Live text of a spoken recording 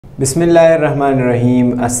बिस्मिल्लाहिर्रहमानिर्रहीम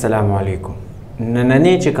अस्सलामु अलैकुम।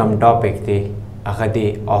 नन्ने च कम टॉपिक थे अगदे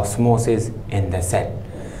ऑस्मोसिस इन द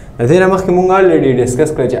सेल दे नमख के मुंगा ऑलरेडी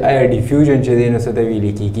डिस्कस कर आया डिफ्यूजन च देनो से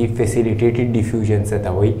तवीली की फैसिलिटेटेड डिफ्यूजन से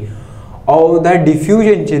तवई और द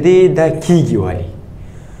डिफ्यूजन च दे द की वाली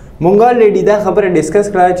मुंगा ऑलरेडी दा खबर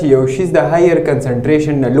डिस्कस करा च योशिस द हायर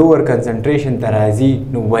कंसंट्रेशन न लोअर कंसंट्रेशन तराजी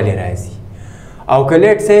नो वाले राजी और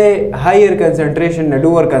कलेट से हायर कंसंट्रेशन न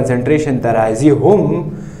लोअर कंसंट्रेशन तराजी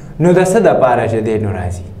हम नो द सदा पारा च दे नो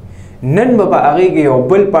राजी नन बबा आगे के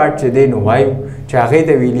बल पार्ट च दे नो वायु चाहे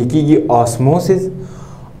त विली की ऑस्मोसिस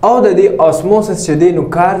और द दे ऑस्मोसिस च दे नो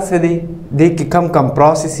कार से दे के कम कम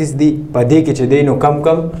प्रोसेसेस दी पदे के च दे नो कम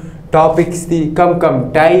कम टॉपिक्स दी कम कम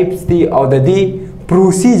टाइप्स दी और द दे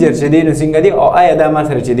प्रोसीजर च दे नो सिंग दे और आया दा मा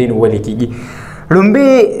सर च दे नो वली की रुम्बे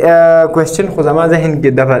क्वेश्चन खुद मा जहन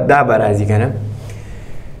के दा बराजी कना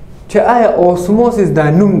च आया ऑस्मोसिस दा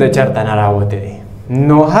नुम द चरता ना रावते दे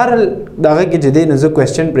नो हर दगा के जदे नो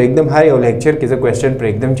क्वेश्चन पर एकदम हर यो लेक्चर के क्वेश्चन पर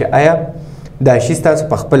एकदम च आया दाशिस्ता सु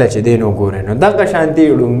पखपला च दे नो गोरे नो दगा शांति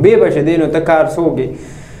डुम्बे बश दे नो तकार सोगे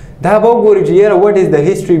दा बो गोरे जियर what is the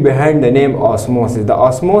history behind the name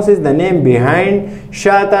osmosis the name behind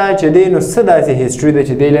Shanta च दे नो सदा से हिस्ट्री द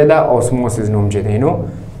च दे ले दा ऑस्मोसिस नोम च दे नो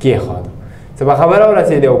के खाद सब खबर और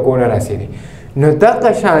रसीदे ओ कोन रसीदे नो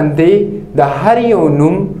दगा शांति द हर यो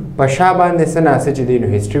नुम पशा बांधे सना से च दे नो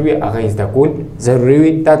हिस्ट्री भी आगे इस द कोल जरूरी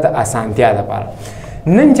हुई ता आसानतिया दा पारा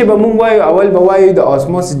नन च बमुंग वायु अवल बवायु द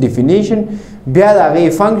ऑस्मोसिस डेफिनेशन ब्याद आगे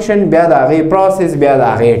फंक्शन ब्याद आगे प्रोसेस ब्याद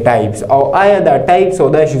आगे टाइप्स और आया दा टाइप्स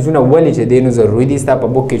और दा शिजुना वली च दे नो जरूरी दी sta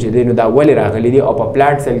प बुक के च दे नो दा वली रागली दी और प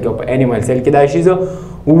प्लांट सेल के और एनिमल सेल के दा शिजो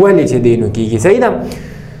वली च दे नो की सही ना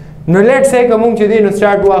नो लेट्स से कमुंग च दे नो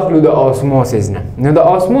स्टार्ट वाखलु द ऑस्मोसिस ना नो द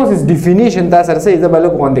ऑस्मोसिस डेफिनेशन ता सर से इज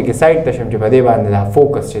बलक ऑन द साइड तशम च बदे बांध दा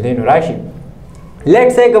फोकस च दे नो राशि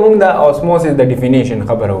लेट्स से कमुंग द ऑस्मोसिस द डेफिनेशन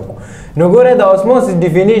खबर हो नो गोरे द ऑस्मोसिस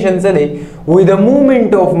डेफिनेशन से दे with the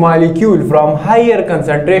movement of molecule from higher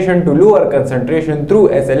concentration to lower concentration through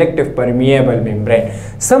a selective permeable membrane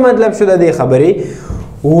सब मतलब शुदा दे खबरे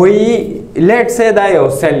वही let's say दा यो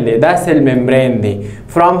सेल दे दा cell membrane they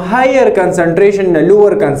from higher concentration न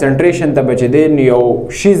lower concentration तब च दे यो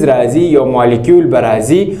शिज राजी यो molecule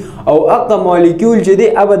बराजी और अक्का molecule च दे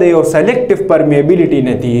अब दे यो selective permeability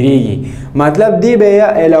नतीरीगी मतलब दी बे या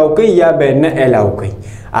एलाउकई या बे न एलाउकई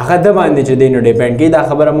आखा द बांधे च दे नो डिपेंड की दा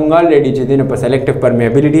खबर हम ऑलरेडी च दे नो सेलेक्टिव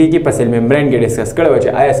परमेबिलिटी की पसेल मेम्ब्रेन के डिस्कस कर वच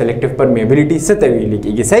आया सेलेक्टिव परमेबिलिटी सतवीली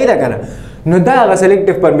की सही रखना नो दा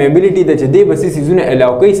सेलेक्टिव परमेबिलिटी द च दे बस सीजन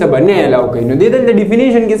अलाउ कई सब ने अलाउ कई नो दे द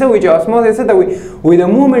डेफिनेशन के से व्हिच ऑस्मोसिस से with the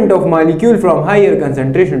movement of molecule from higher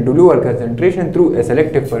concentration to lower concentration through a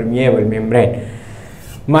selective permeable membrane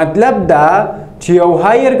मतलब दा च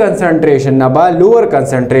हायर कंसंट्रेशन ना बा लोअर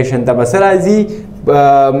कंसंट्रेशन तब सराजी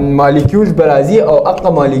मॉलिक्यूल्स बराजी और अक्का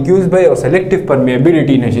मॉलिक्यूल्स बे और सेलेक्टिव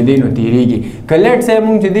परमेबिलिटी न चदीनो तीरीगी कलेट से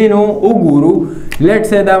मुंग चदीनो उगुरु लेट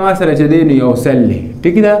से दा मा सर चदीनो यो सेल ले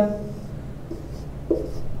ठीक है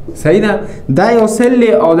सही ना दा यो सेल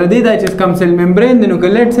ले और द दा जिस कम सेल मेम्ब्रेन दिनो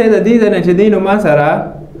कलेट से द दी न चदीनो मा सरा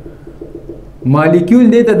मॉलिक्यूल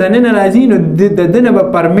दे त दने नाराजी नो द दने ब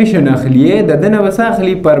परमिशन अखलिए द दने बस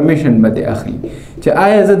अखली परमिशन बते अखली च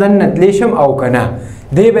आया जदन नतलेशम औ कना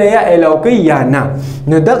दे बे या एलाउकई या ना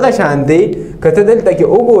नो दगा शांति कतदल तक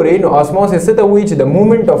ओगोरे नो ऑस्मोसिस से which the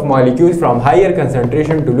movement of molecules from higher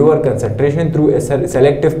concentration to lower concentration through a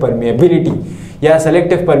selective permeability या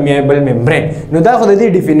सेलेक्टिव परमेबल मेम्ब्रेन नो दा खुद दी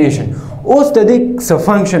डेफिनेशन उस तदी स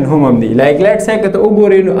फंक्शन हम दी लाइक लेट्स से कत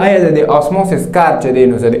ओगोरे नो आया दे ऑस्मोसिस कार च दे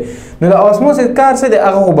नो से they know the osmosis car से दे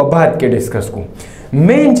अगा हो बात के डिस्कस को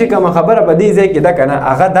मेन च कमा खबर पदी जे कि दा कना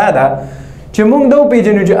अगा दादा च मुंग दो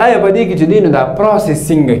पेजनु ज आया बदी की जदीनो दा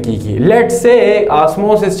प्रोसेसिंग की लेट्स से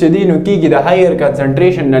ऑस्मोसिस च दीनो की द हायर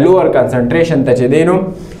कंसंट्रेशन न लोअर कंसंट्रेशन त च देनो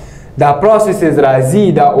दा प्रोसेसेस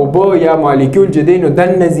राजी दा ओबो या मॉलिक्यूल च देनो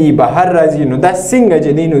दन नजी बाहर राजी नो दा सिंग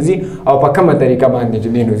च देनो जी और पकम तरीका बांधे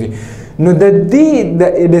च देनो जी नो द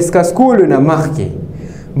दी डिस्कस कोल न मख के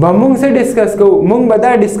बमुंग से डिस्कस को मुंग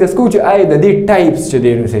बदा डिस्कस को च आए द दी टाइप्स च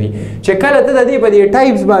देनो सरी च कल त द दी पदे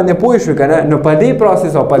टाइप्स बांधे पोइश कना नो पदे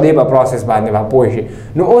प्रोसेस और पदे बा प्रोसेस बांधे बा पोइश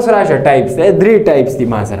नो ओस राशा टाइप्स है थ्री टाइप्स दी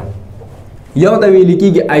मासरा यो तवीली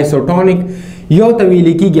की आइसोटोनिक यो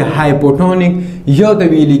तवीली की हाइपोटोनिक यो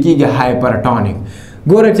तवीली की हाइपरटोनिक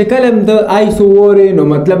गोरा च कलम द आइसोवोरे नो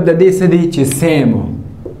मतलब द दे सदी च सेम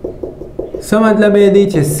स मतलब है दी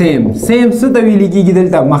च सेम स तवीली की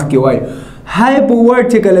दलता मख के वाय हाइपो वर्ड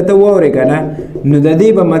च कल त वोरे कना नो द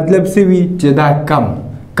दे बा मतलब सिवी च दा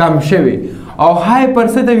कम शवे और हाइपर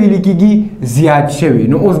से तवीली की ज्यादा शवे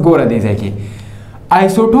नो उस गोरा दे सके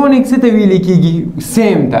आइसोटोनिक से तवीली की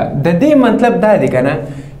सेम था द दे मतलब दा दे कना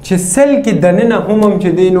چې سل کې دننه هم چې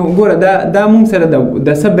دی نو ګوره دا مونږ سره د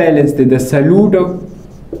څه بیلنس دی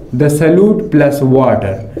د سلوټ پلس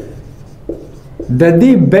واټر د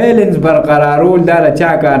دې بیلنس برقرارول دا د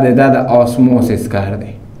چا کار دی دا د آسموسس کار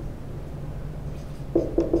دی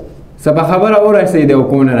څه په خبره ورسېدی او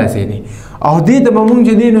کو نه رسېدی او دې ته به مونږ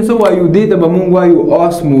چې دی نو څه وایو دې ته به مونږ وایو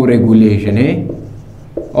آسمو ریګولیشن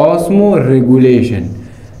آسمو ریګولیشن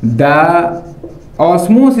دا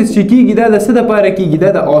آسموسس چې کیږي دا د څه دپاره کیږي دا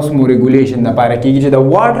د آسمو ریګولیشن دپاره کیږي چې د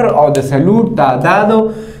واټر او د سلوټ تعداد او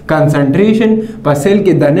کنسنټریشن په سیل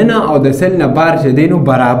کې دننه او د سیل نه بار چې دی نو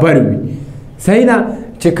برابر وي صحیح ده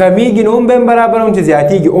چې کمیږي نو هم به هم برابر هم چې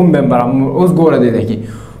زیاتېږي هم به هم برابر اوس ګوره دی ده کې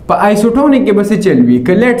په آیسوټونیک کې به څه چل وي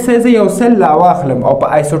که لیټ سه زه یو سل راواخلم او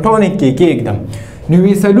په آیسوټونیک کې کېږدم نو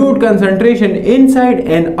وي سلوټ کنسنټریشن انساید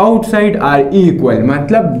اینډ آوټساید آر ایکول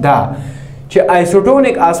مطلب دا چې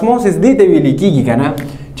آیسوټونیک آسموسس دې ته ویل کېږي که نه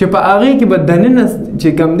چې په هغې کې به دننه چې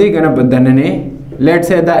کم دی که نه په دننې لیټ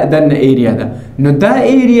سه دا دننه ایریا ده نو دا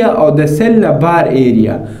ایریا او د سل نه بار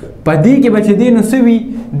ایریا په دې کې به چې دی نو څه وي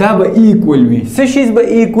دا به ایکول وي څه شیز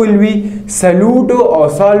به ایکول وي سلوټ او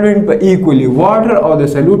سالوینټ به ایکول وي واټر او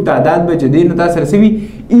د سلوټ تعداد به چې دی نو تا سره څه وي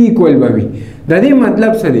ایکول به وي د دې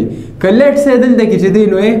مطلب څه دی که لیټ سه دلته کې چې دی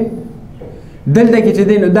نو دلته کې چې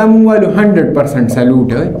دی نو دا مونږ وایو 100%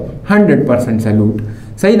 سلوټ 100% سلوټ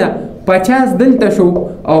صحیح ده 50 دلته شو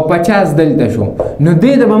او 50 دلته شو نو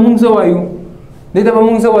دې ته به مونږ څه وایو دې ته به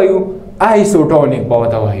مونږ څه وایو آیسوټونیک به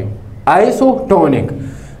ورته وایو آیسوټونیک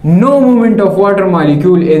no movement of water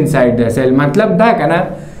molecule inside the cell مطلب دا که نه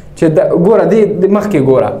چې ګوره دې مخکې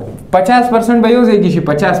ګوره 50% به یو ځای کې شي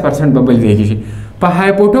 50% به بل ځای کې شي په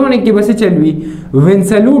هایپوټونیک کې به څه چل وي when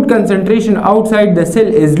solute concentration outside the cell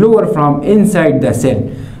is lower from inside the cell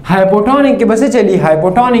هایپوټونیک کې به څه چلی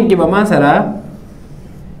هایپوټونیک کې به ما سره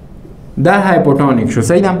دا هایپوټونیک شو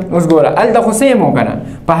صحیح ده اوس ګوره هلته خو سیم و که نه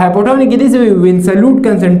په هایپوټونیک کې دې څه وي when solute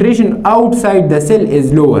concentration outside the cell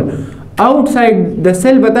is lower outside the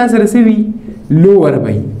cell به تا سره څه وي lower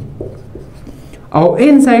به او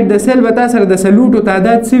inside the cell به تا سره د سلوټو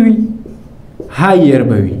تعداد څه وي higher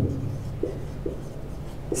به وي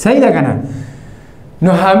صحیح ده که نه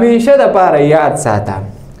نو همیشه دپاره یاد ساته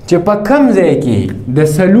چې په کم ځای کې د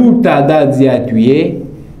سلوټ تعداد زیات وي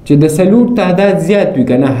چې د سلوټ تعداد زیات وي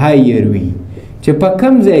که نه higher وي چې په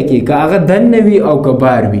کم ځای کې که هغه دننه وي او که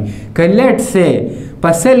بار وي که لیټ سه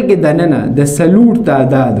په سل کې دننه د سلوټ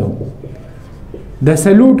تعدادو د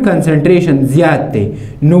سلوټ کنسنټریشن زیات دی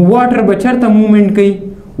نو واټر به چېرته مومنټ کوي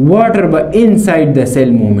واټر به انساید د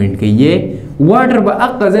سیل مومنټ کوي واټر به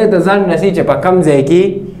هغه ځای ته ځان رسي چې په کم ځای کې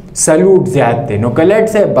سلوټ زیات دی نو که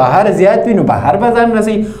لیټ سه بهر زیات وي نو بهر به ځان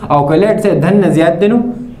رسي او که لیټ سه دننه زیات دی نو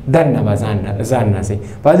دننه به ځان رسي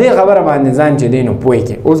په دې خبره باندې ځان چې دی نو پوه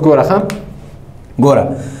کړې اوس ګوره ښه ګوره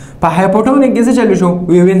په هایپوټونیک کې څه چلو شو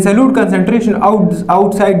when solute concentration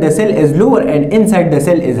outside the cell is lower and inside the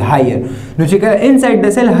cell is higher نو چې کله inside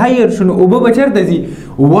the cell higher شو نو اوبه به چېرته ځي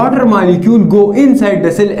water molecule go inside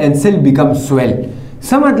the cell and cell become swell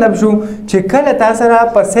څه مطلب شو چې کله تا سره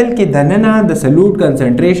په سیل کې دننه د سلوټ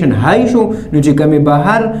کنسنټریشن های شو نو چې کمې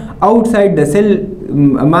بهر آوټساید د سیل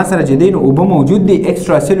ما سره چې دی نو اوبه موجود دی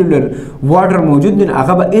ایکسټرا سیلولر واټر موجود دی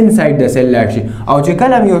هغه به انساید د سیل لاړ شي او چې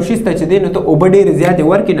کله هم یو شیز ته چې دی نو ته اوبه ډېرې زیاتې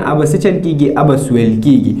ورکړي نو هغه څه چل کېږي هغه سویل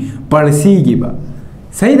کېږي پړسېږي به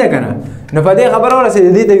صحیح ده که نه نو په دې خبره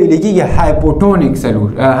ورسېدې دې ته ویل کېږي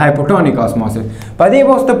هایپوټونیک آسموسس په دې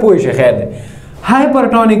به اوس ته پوه شې خیر دی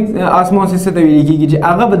هایپرټونیک آسموسس ته ویل کېږي چې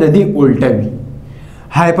هغه به د دې الټه وي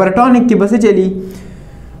هایپرټونیک کې به څه چلي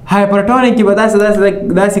هایپرټونیک کې به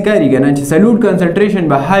داسې کاري که نه چې سلوټ کنسنټریشن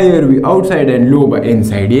به هایر وي آوټساید اینډ لو به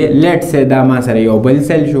انساید یې لیټ سه دا ما سره یو بل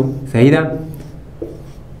سیل شو صحیح ده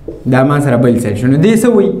دا ما سره بل سیل شو نو دې څه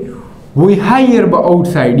وایي هایر به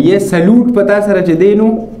آوټساید یې سلوټ په تا سره چې دی نو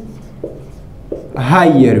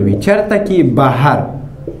هایر وي چېرته کې بهر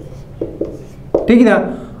ټیک ده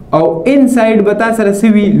او انساید به تا سره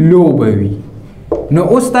څه وي لو به وي نو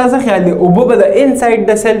اوس تاسو خیال دی اوبه به د انساید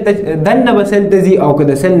د سیل دننه به سیل ته ځي او که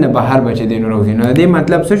د سیل نه بهر به چې دی نو راوځي نو د دې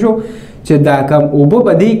مطلب څه شو چې دا کم اوبه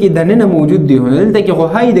په دې کې دننه موجود دي دلته کې خو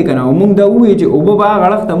های دی که نه او موږ دا ووایو چې اوبه به هغه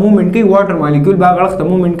اړخ ته مومنټ کوي واټر مالیکول به هغه اړخ ته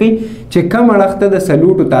مومنټ کوي چې کم اړخ ته د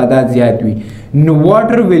سلوټو تعداد زیات وي نو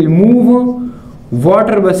واټر ویل موو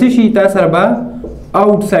واټر به څه شي تا سره به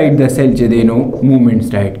آوټساید د سیل چې دی نو مومنټ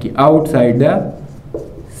سټارټ کړي آوټساید د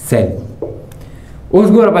سیل اوس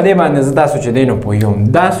ګوره په دې باندې زه تاسو چې دی نو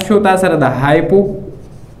پوهیږم دا شو تا سره د هایپو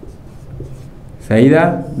صحیح ده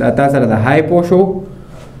دا تا سره د هایپو شو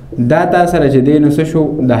دا تا سره چې دی نو څه شو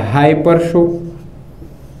د هایپر شو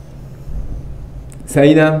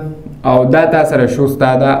صحیح ده او دا تا سره شو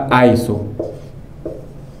ستا د آیسو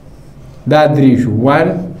دا درې شو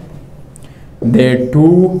 1 دی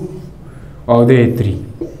 2 او دی 3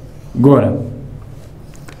 ګوره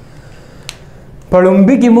په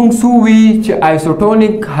لومبي کې مونږ څه وي چې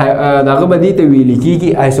آیسوټونیک دغه به دې ته ویل کېږي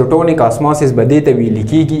آیسوټونیک اسموسس به دې ته ویل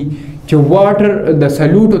کېږي چې واټر د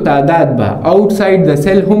سلوټو تعداد به آوټساید د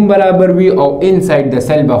سیل هم برابر وي او انساید د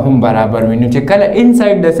سیل به هم برابر وي نو چې کله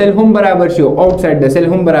انساید د سیل هم برابر شي او آوټساید د سیل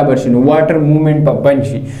هم برابر شي نو واټر موومنټ به بند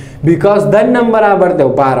شي بیکاز دننه هم برابر دی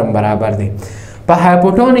او بار هم برابر دی په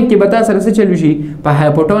هایپوټونیک کې به تا سره څه چلو شي په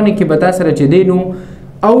هایپوټونیک کې به تا سره چې دی نو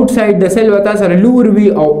آوټساید د سیل به تا سره لور وي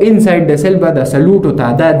او انساید د سیل به د سلوټو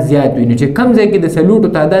تعداد زیات وي نو چې کم ځای کې د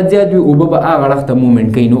سلوټو تعداد زیات وي اوبه به هغه اړخ ته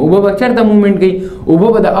موومنټ کوي نو اوبه به چېرته موومنټ کوي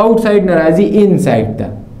اوبه به د آوټساید نه راځي انساید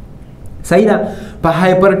ته صحیح ده په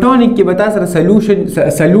هایپرټونیک کې به تا سره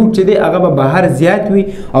سلوټ چې دی هغه به بهر زیات وي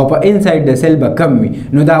او په انساید د سیل به کم وي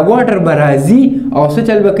نو دا واټر به راځي او څه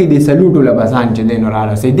چل به کوي د سلوټو له به ځان چې دی نو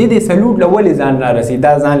رارسي د سلوټ له ولې ځان رارسي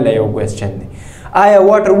دا ځان له یو کوېسچن دی آیا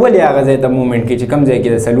واټر ولې هغه ځای ته موومنټ کوي چې کوم ځای کې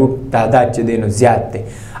د سلوټ تعداد چې دی نو زیات دی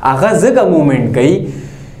هغه ځکه موومنټ کوي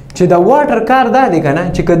چې د واټر کار دا دی که نه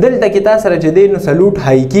چې که دلته کې تا سره چې دی نو سلوټ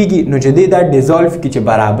های کېږي نو چې دی دا ډیزالف کړي چې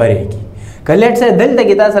برابر یې کړي که لیټ سه دلته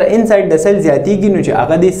کې تا سره انساید د سیل زیاتېږي نو چې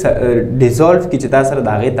هغه دې ډیزالف کړي چې تا سره د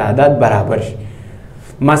هغې تعداد برابر شي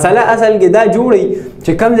مسله اصل کې دا جوړي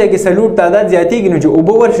چې کم ځای کې سلوټ تعداد زیاتېږي نو چې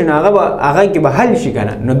اوبه ورشي نو هغه کې به حل شي که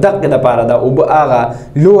نه نو دقې دپاره د اوبه هغه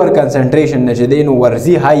لوور کنسنټریشن نه چې دی نو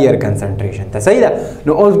ورځي هایر کنسنټریشن ته صحیح ده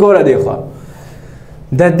نو اوس ګوره دی خوا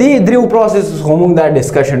د دې دریو پروسس خو موږ دا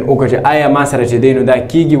ډسکشن وکړو چې آیا ما سره چې دی نو دا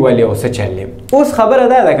کېږي ولې او څه چل دی اوس خبره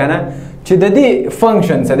دا ده که نه چې د دې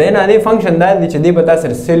فنکشن څه دی نه دې فنکشن دا دی چې دی به تا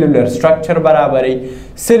سره سیلولر سټرکچر برابري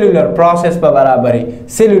سیلولر پروسس به برابري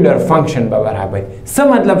سیلولر فنکشن به برابري څه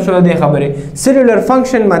مطلب شو دې خبرې سیلولر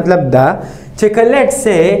فنکشن مطلب دا چې که لیټ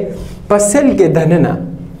سه په سیل کې دننه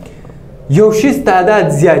یو شیز تعداد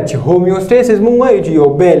زیات چې هومیوستاسیس مونږ وایو چې یو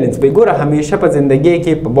بیلنس به ګوره همیشه په زندګۍ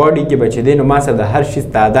کې په باډي کې به چې دی نو ما سره د هر شیز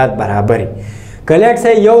تعداد برابري که لیټ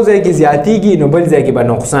سه یو ځای کې زیاتېږي نو بل ځای کې به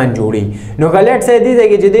نقصان جوړي نو که لیټ سه دې ځای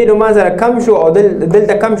کې چې دی نو ما سره کم شو او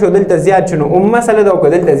دلته کم شو دلته زیات شو نو مسله ده او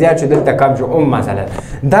که دلته زیات شو دلته کم شو مسله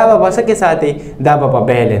دا به په څه کې ساتي دا به په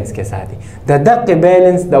بیلنس کې ساتي د دقې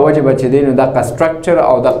بیلنس د وجې به چې دی نو دقه سټرکچر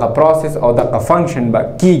او دقه پروسس او دقه فنکشن به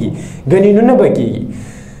کېږي ګنې نو نه به کېږي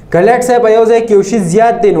که لیټ سه په یو ځای کې یو شیز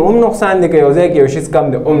زیات دی نو هم نقصان دی که یو ځای کې یو شیز کم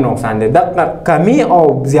دی هم نقصان دی دقه کمی او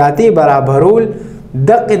زیاتې برابرول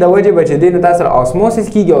دقې د وجې به چې دی نو تا سره آسموسس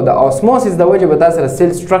کېږي او د آسموسس د وجې به تا سره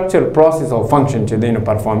سیل سټرکچر پروسس او فنکشن چې دی نو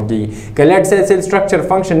پرفارم کېږي که لیټ سه سیل سټرکچر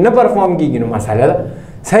فنکشن نه پرفارم کېږي نو مسله ده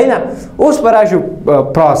صحیح ده اوس به راشو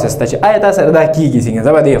پروسس ته چې آیا تا سره دا کېږي څنګه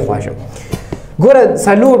زه به دې خوا شم ګوره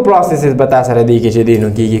څلور پروسسز به تا سره دی کې چې دی نو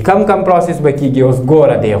کېږي کم پروسس به کېږي اوس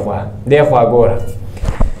ګوره دې خوا ګوره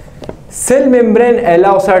cell membrane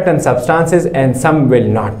allow certain substances and some will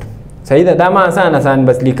not صحیح ده دا ما آسان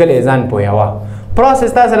بس لیکل ځان پوهیوا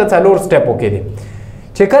پروسس تا سره څلور سټیپو کې دی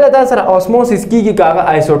چې کله تا سره اوسموسس کېږي که هغه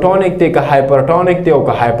آیسوټونیک دی که هایپرټونیک دی او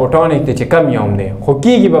که هایپوټونیک دی چې کم یو هم دی خو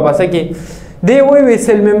کېږي به بسه کې دی وایي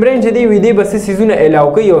سیل ممبرین چې دی وي دی به څه څیزونه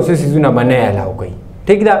الاو کوي او څه څیزونه به نه الاو کوي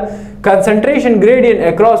ټیک ده concentration gradient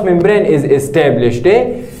across membrane is established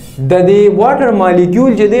د دې واټر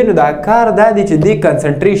مالیکول چې دی نو دا کار دا دی چې دی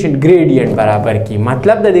کنسنټریشن ګریډینټ برابر کی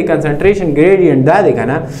مطلب د دې کنسنټریشن ګریډینټ دا دی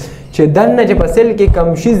کنه چې دنه چې په سیل کې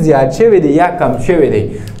کم شي زیات شوی دی یا کم شوی دی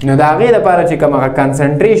نو د هغې لپاره چې کوم هغه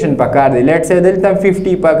کنسنټریشن پکار دی لیټ سه دلته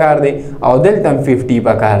 50 پکار دی او دلته 50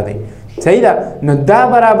 پکار دی صحیح ده نو دا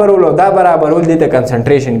برابرول او دا برابرول دې ته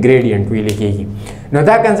کنسنټریشن ګریډینټ ویل کېږي نو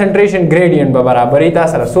دا کنسنټریشن ګریډینټ به برابري تا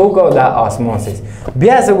سره څوک او دا آسموسس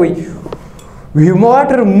بیا څه وایي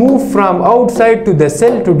water move from outside to the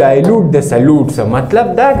cell to dilute the solutes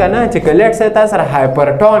مطلب دا کنه چې کلیټ سه تا سره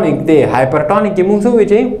هایپرټونیک دی هایپرټونیک کې موږ څه وایو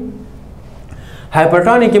چې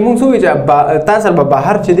هایپرټونیک کې موږ څه وایو چې تا سره به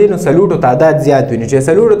بهر چې دی نو سلوټو تعداد زیات وي نو چې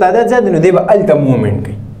سلوټو تعداد زیات نو دی به الته موومنټ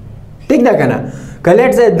کوي ټیک ده کنه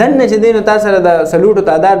کلیټ سه دنه چې دی نو تا سره د سلوټو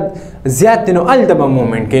تعداد زیات دی نو الته به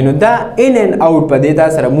موومنټ کوي نو دا ان اینډ آوټ په دې تا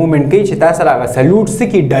سره موومنټ کوي چې تا سره هغه سلوټ څه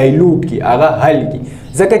کې ډایلوټ کی هغه حل کی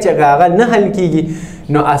ځکه چې هغه نه حل کېږي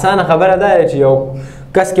نو اسانه خبره ده چې یو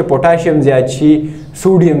کس کې پوټاشیم زیات شي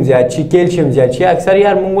سوډیم زیات شي کیلشیم زیات شي اکثر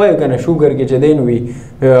یار مونږ وایو که نه شوګر کې چې دی نو وي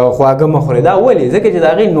خواږه مه خورئ دا ولې ځکه چې د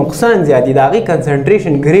هغې نقصان زیات دي د هغې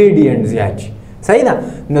کنسنټریشن ګریډینټ زیات شي صحیح ده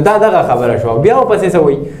نو دا دغه خبره شوه بیا ورپسې څه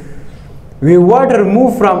وایي We water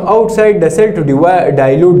move from outside the cell to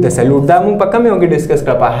dilute the solute دا مونږ په کوم یو کې ډسکس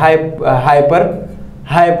کړه په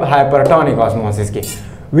hypertonic osmosis کې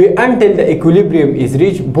until the equilibrium is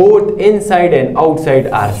reached both inside and outside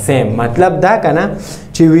are same مطلب دا کنه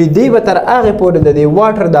چې چې وی دی به تر هغې پورې د دې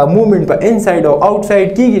واټر دا موومنټ په انساید او آوټساید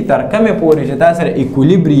کېږي تر کومې پورې چې تا سره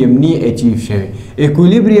ایکولیبریم نی اچیو شوی.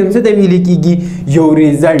 ایکولیبریم څه ته ویل کېږي؟ یو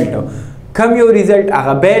ریزلټ. کم یو ریزلټ؟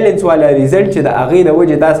 هغه بیلنس والا ریزلټ چې د هغې د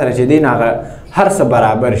وجې تا سره چې دی نو هغه هر څه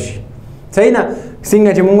برابر شي. صحیح نه؟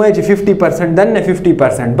 څنګه چې موږ وایو چې 50% دننه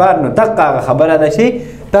 50% بار، نو دقه هغه خبره ده چې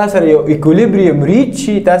تا سره یو ایکولیبریم ریچ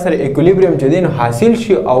شي، تا سره ایکولیبریم چې دی نو حاصل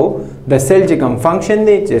شي او د سیل چې کوم فنکشن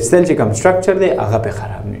دی، چې سیل چې کوم سټرکچر دی هغه پې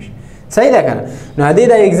خراب نه شي. صحیح ده که نه؟ نو هدې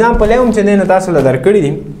دا اګزامپل هم چې دی نو تاسو له درکړي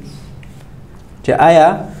دي چې آیا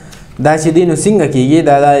دا چې دی نو څنګه کېږي،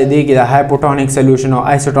 دا دی کې د هایپوټونیک سلیوشن او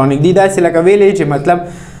آیسوټونیک دی. داسې لکه ویلې چې مطلب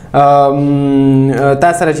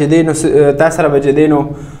تا سره چې دی نو تا سره به چې دی نو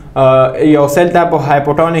یو سیل ته په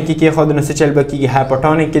هایپوټونیک کې کېښود نو څه چل به کېږي،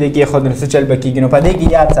 هایپوټونیک کې دې کېښود نو څه چل به کېږي. نو په دې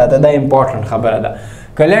کې یاد ساته دا امپورټنټ خبره ده.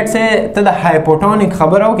 که لیټ سې ته د هایپوټونیک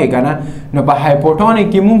خبره وکړې که نه، نو په هایپوټونیک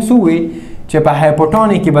کې مونږ څه ووایي چې په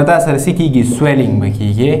هایپوټونیک کې به تا سره څه کېږي؟ سویلینګ به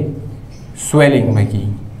کېږي، سویلینګ به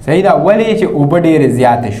کېږي. صحیح ده؟ ولې چې اوبه ډېرې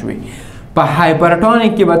زیاتې شوې. په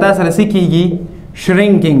هایپرټونیک کې به تا سره څه کېږي؟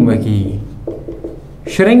 شرینکینګ به کېږي.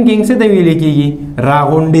 شرینکینګ څه ته ویلې کېږي؟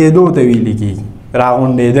 راغونډېدو ته ویلې کېږي،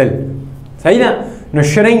 راغونډېدل. صحیح ده؟ نو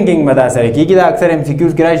شرینکینګ به دا سره کېږي. دا اکثر ایم سی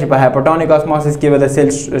کیوز کې راشي په هایپوټونیک اسموسس کې به د سیل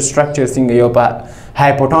سټرکچر څنګه یو، په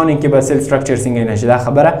هایپوټونیک کې به سیل سټرکچر څنګه نشي. دا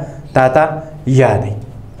خبره تا ته یادې.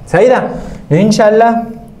 صحیح ده؟ نو انشاءالله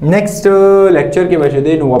نیکسټ لیکچر کې به چې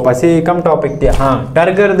دی نو واپسې کم ټاپک دی؟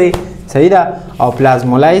 ټرګر دی. صحیح ده؟ او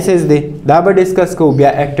پلازمولایسس دی، دا به ډسکس کوو. بیا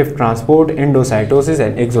ایکټیو ټرانسپورټ، انډوسایټوسس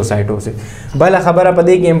اینډ ایکزوسایټوسس. بله خبره په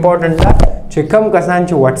دې کې امپورټنټ ده چې کم کسان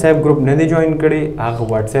چې واتس اپ ګروپ نه دی جوین کړی، هغه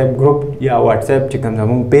واتس اپ ګروپ یا واتس اپ چې کوم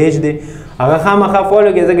زموږ پیج دی هغه خامخا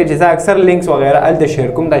فالو کړئ، ځکه چې زه اکثر لینکس وغیره هلته شیر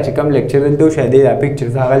کوم. دا چې کوم لیکچر دلته وشي دی دا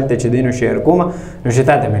پکچرز هغه هلته چې دی نو شیر کوم نو چې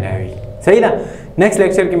تا ته ملاوي. صحیح ده؟ نیکسټ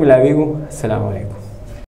لیکچر کې ملاویږو. السلام علیکم.